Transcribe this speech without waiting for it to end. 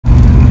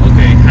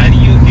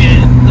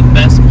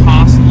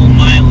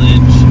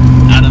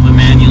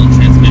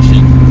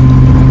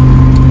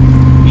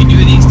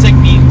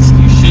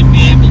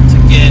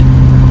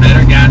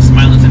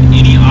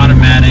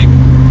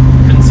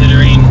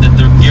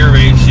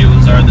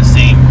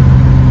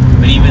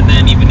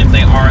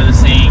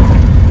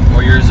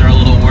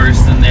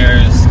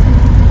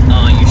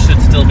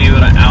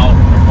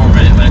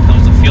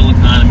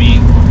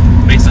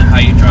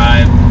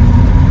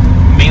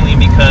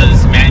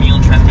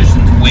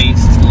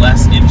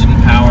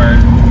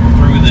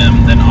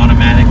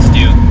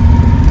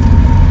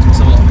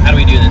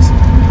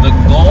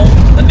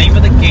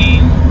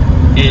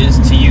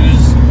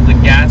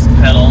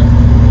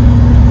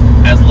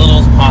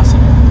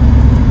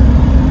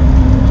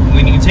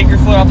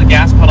off the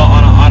gas pedal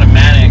on an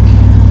automatic,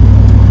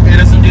 it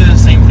doesn't do the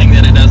same thing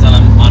that it does on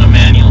a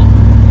manual.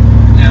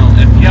 Now,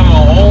 if you have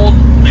an old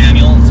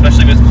manual,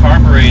 especially if it's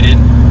carbureted,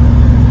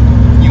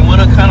 you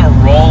want to kind of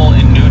roll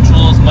in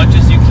neutral as much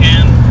as you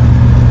can,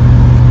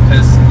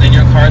 because then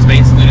your car is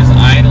basically just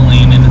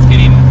idling and it's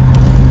getting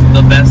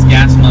the best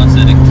gas mileage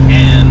that it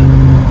can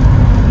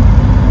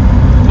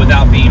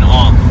without being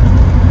off.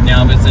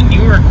 Now, if it's a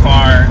newer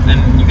car, then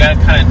you got to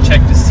kind of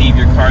check to see if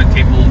your car is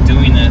capable of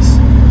doing this.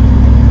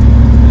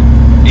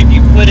 If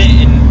you put it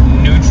in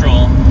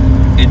neutral,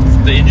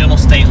 the engine will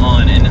stay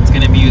on and it's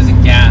going to be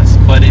using gas.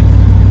 But if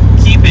you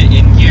keep it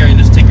in gear and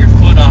just take your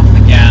foot off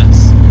the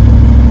gas,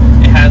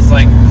 it has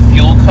like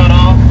fuel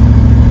cutoff,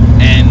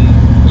 and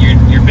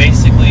you're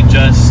basically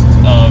just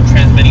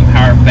transmitting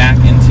power back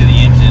into the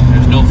engine.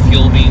 There's no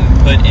fuel being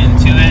put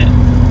into it.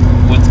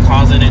 What's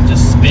causing it to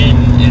spin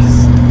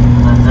is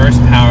reverse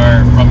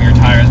power from your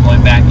tires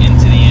going back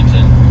into the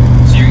engine.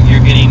 So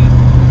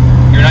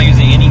you're not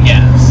using any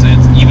gas. So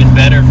it's even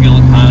better fuel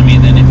economy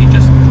than if you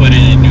just put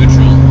it in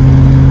neutral.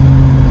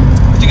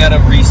 But you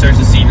gotta research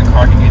to see if your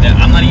car can do that.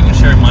 I'm not even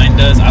sure mine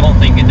does. I don't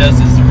think it does.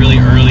 It's a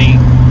really early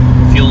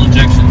fuel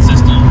injection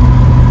system.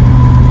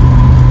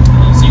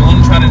 So you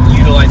want to try to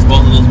utilize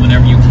both of those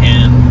whenever you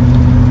can.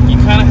 You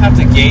kind of have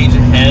to gauge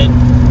ahead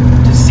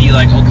to see,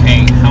 like,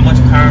 okay, how much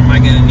power am I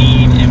going to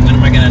need, and when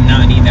am I going to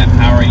not need that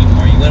power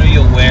anymore? You want to be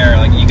aware,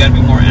 like, you got to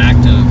be more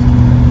active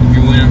if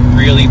you want to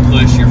really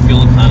push your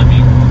fuel economy.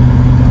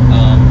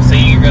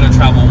 Say you're going to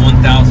travel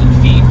 1,000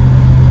 feet.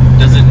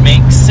 Does it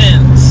make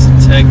sense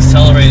to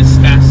accelerate as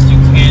fast as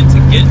you can to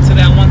get to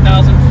that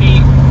 1,000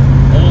 feet?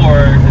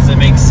 Or does it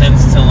make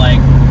sense to, like,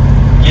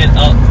 get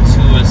up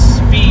to a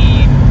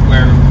speed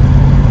where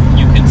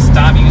you can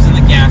stop using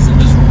the gas and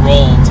just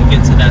roll to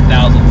get to that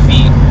 1,000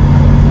 feet?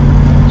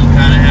 You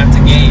kind of have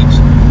to gauge.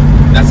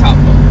 That's how.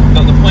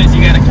 But the point is,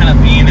 you got to kind of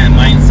be in that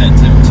mindset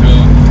to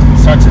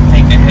start to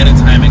think ahead of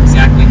time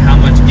exactly how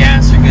much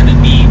gas you're going to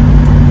need.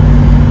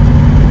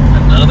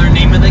 Another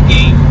name of the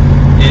game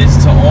is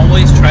to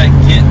always try to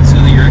get to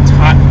your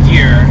top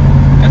gear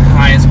as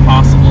high as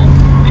possible.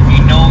 If you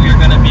know you're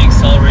going to be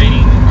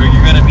accelerating, or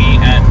you're going to be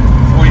at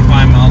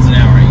 45 miles an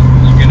hour,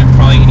 you're going to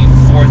probably need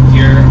fourth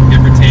gear,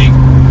 give or take,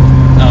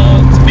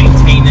 to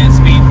maintain that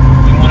speed.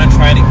 You want to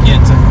try to get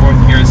to fourth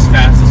gear as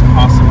fast as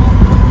possible.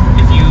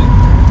 If you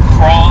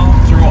crawl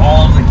through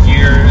all of the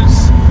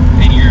gears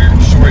and you're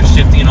short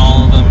shifting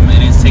all of them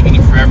and it's taking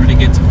you forever to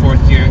get to fourth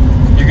gear,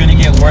 you're going to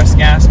get worse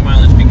gas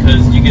mileage,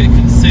 because you get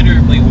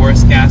considerably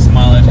worse gas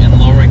mileage in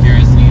lower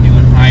gears than you do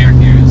in higher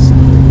gears.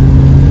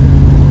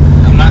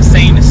 I'm not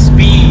saying the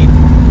speed,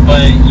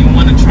 but you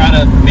want to try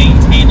to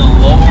maintain a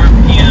low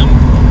RPM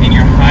in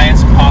your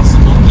highest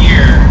possible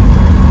gear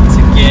to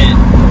get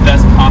the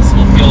best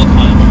possible fuel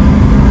economy.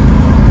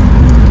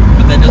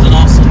 But that doesn't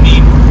also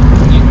mean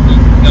you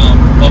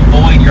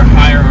avoid your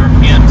higher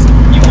RPMs.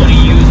 You want to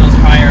use those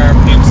higher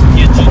RPMs to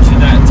get you to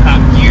that top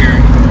gear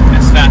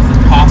as fast as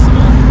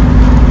possible,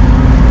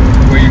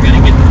 where you're going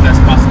to get the best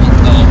possible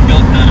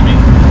fuel economy.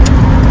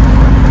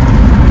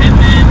 And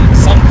then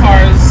some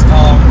cars,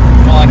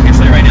 well, I can't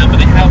show you right now, but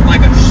they have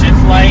like a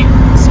shift light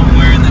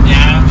somewhere in the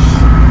dash,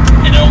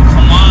 and it'll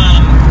come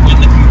on when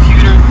the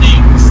computer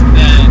thinks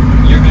that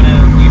you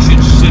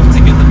should shift to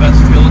get the best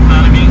fuel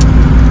economy.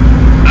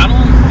 I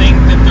don't think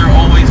that they're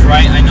always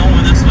right. I know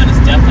when this one is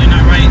definitely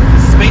not right.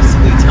 It's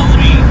basically telling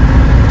me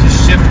to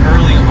shift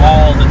early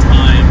all the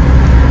time.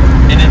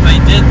 And if I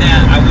did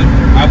that, I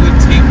would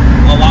take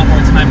a lot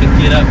more time to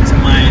get up to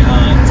my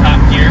top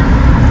gear.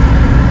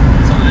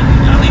 So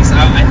at least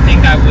I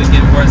think I would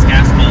get worse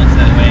gas mileage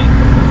that way.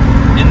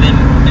 And then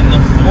in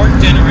the fourth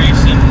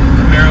generation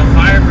Camaro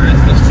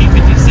Firebirds, those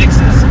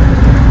T56s,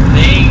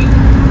 they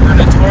were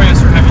notorious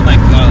for having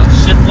like a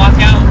shift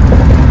lockout.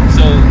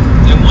 So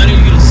they wanted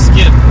you to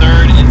skip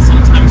third and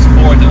sometimes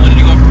fourth. They wanted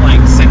you to go from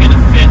like second to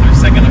fifth or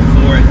second to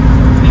fourth,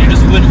 and it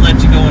just wouldn't let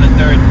you go into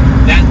third.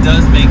 That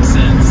does make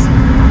sense.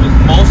 But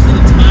most of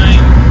the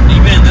time,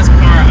 even in this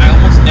car, I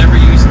almost never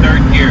use third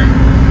gear.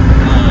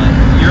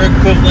 Your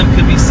equivalent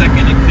could be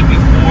second, it could be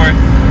fourth.